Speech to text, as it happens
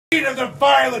of the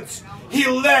violence he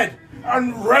led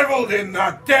and revelled in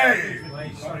that day.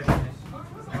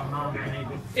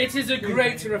 It is a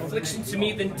greater affliction to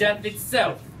me than death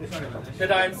itself that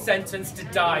I am sentenced to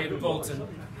die at Bolton.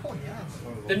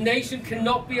 The nation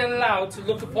cannot be allowed to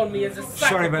look upon me as a sacrifice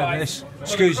Sorry about this.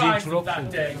 for the crimes of that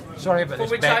day, Sorry about for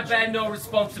this, which I bear no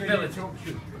responsibility.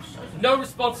 No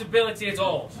responsibility at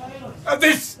all.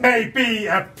 This may be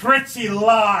a pretty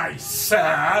lie,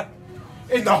 sir.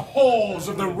 In the halls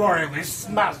of the royalist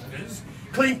masters,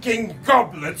 clinking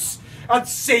goblets and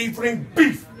savouring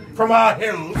beef from our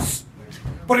hills.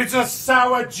 But it's a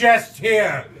sour jest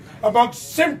here,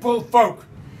 amongst simple folk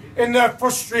in their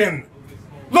fustian.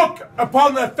 Look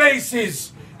upon their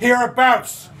faces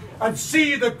hereabouts, and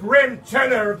see the grim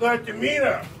tenor of their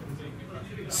demeanour.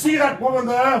 See that woman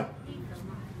there?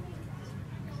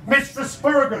 Mistress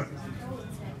Spurgeon.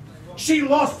 She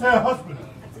lost her husband.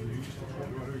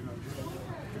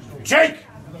 Jake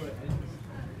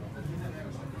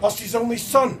lost his only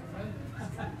son.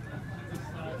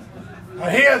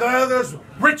 And here there's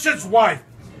Richard's wife,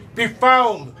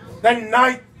 befouled, then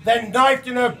knifed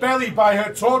in her belly by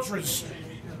her torturers.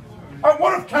 And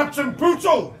what of Captain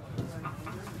Bootle?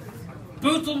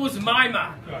 Bootle was my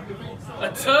man,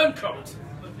 a turncoat,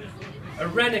 a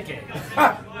renegade.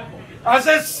 As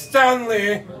a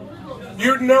Stanley,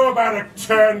 you know about a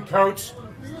turncoat.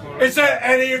 Is there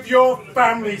any of your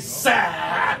family, sir,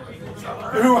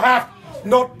 who hath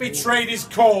not betrayed his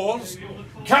cause?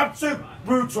 Captain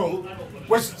Bootle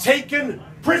was taken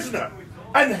prisoner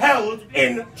and held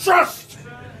in trust,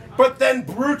 but then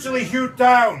brutally hewed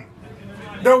down.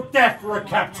 No death for a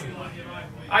captain.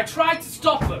 I tried to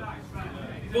stop them,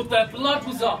 but their blood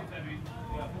was up.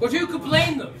 But who could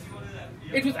blame them?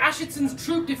 It was Assheton's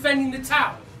troop defending the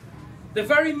town, the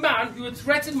very man who had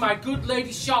threatened my good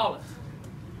Lady Charlotte,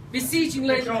 besieging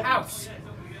Lady House,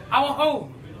 our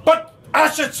home. But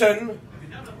Assheton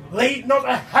laid not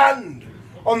a hand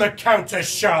on the Countess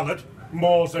Charlotte,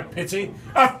 more's a pity,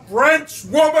 a French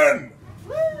woman,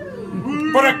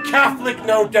 but a Catholic,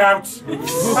 no doubt, a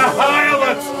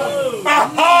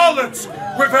harlot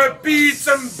with her beads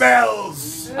and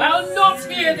bells. I'll not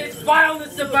hear this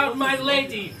vileness about my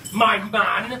lady, my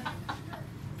man.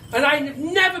 And I have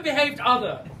never behaved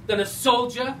other than a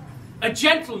soldier, a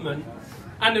gentleman,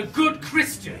 and a good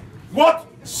Christian. What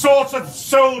sort of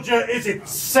soldier is it,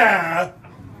 sir,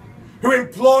 who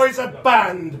employs a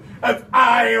band of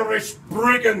Irish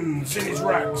brigands in his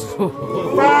ranks?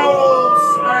 Foul-smelling,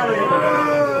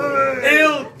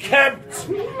 ill-kept,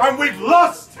 and with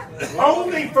lust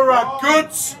only for our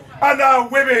goods and our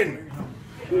women.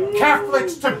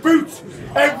 Catholics to boot,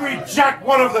 every jack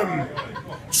one of them.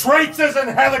 Traitors and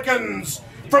helicons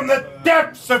from the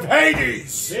depths of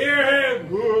Hades. Hear him!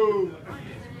 Woo.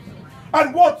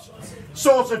 And what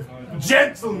sort of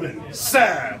gentleman,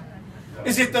 sir,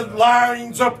 is it that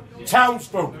lines up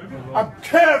townsfolk and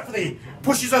carefully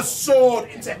pushes a sword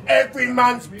into every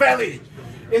man's belly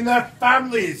in their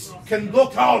families can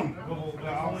look on?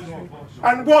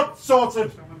 And what sort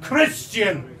of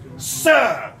Christian,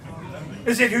 sir,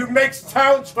 is it who makes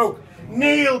townsfolk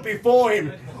kneel before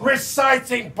him,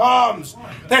 reciting psalms,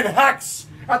 then hacks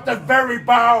at the very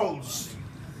bowels?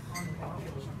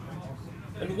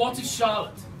 And what is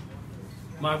Charlotte,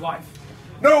 my wife?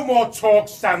 No more talk,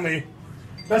 Stanley.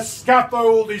 The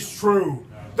scaffold is true,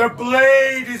 the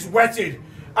blade is whetted,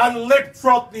 and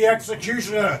Liptrot the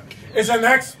executioner is an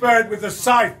expert with the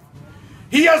scythe.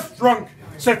 He has drunk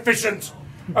sufficient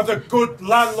of the good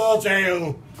landlord's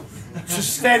ale to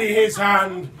steady his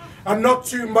hand, and not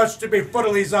too much to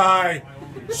befuddle his eye.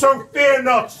 So fear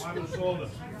not.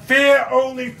 Fear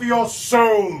only for your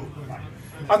soul,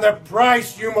 and the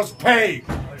price you must pay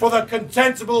for the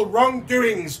contemptible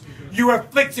wrongdoings you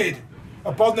afflicted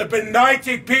upon the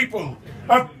benighted people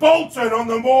of Bolton on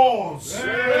the moors.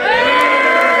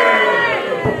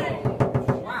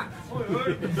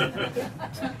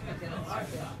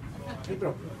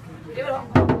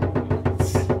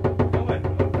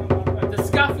 The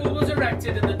scaffold was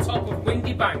erected at the top of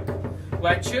Windy Bank,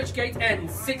 where Churchgate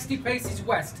ends 60 paces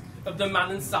west of the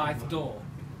Man and Scythe door.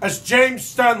 As James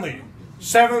Stanley,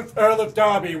 7th Earl of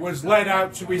Derby, was led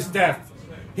out to his death,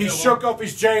 he shook off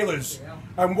his jailers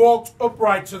and walked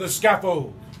upright to the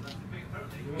scaffold.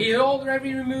 He had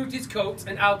already removed his coat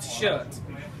and outer shirt,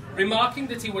 remarking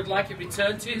that he would like it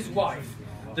returned to his wife,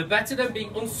 the better than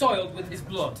being unsoiled with his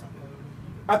blood.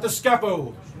 At the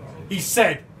scaffold, he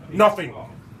said nothing,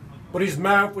 but his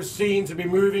mouth was seen to be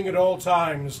moving at all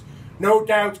times, no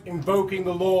doubt invoking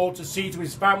the Lord to see to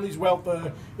his family's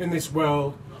welfare in this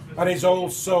world and his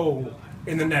old soul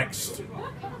in the next.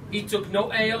 He took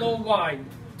no ale or wine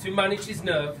to manage his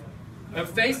nerve, and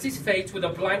faced his fate with a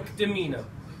blank demeanour.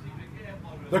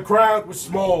 The crowd was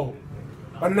small,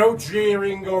 and no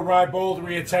jeering or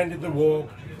ribaldry attended the walk,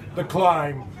 the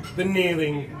climb, the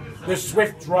kneeling, the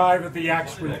swift drive of the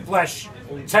axe with flesh,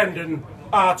 tendon,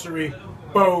 artery,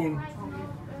 bone.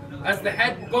 As the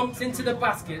head bumped into the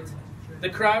basket, the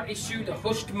crowd issued a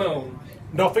hushed moan.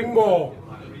 Nothing more.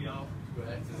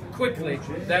 Quickly,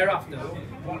 thereafter,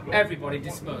 everybody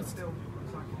dispersed.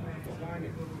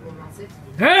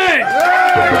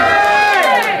 Hey!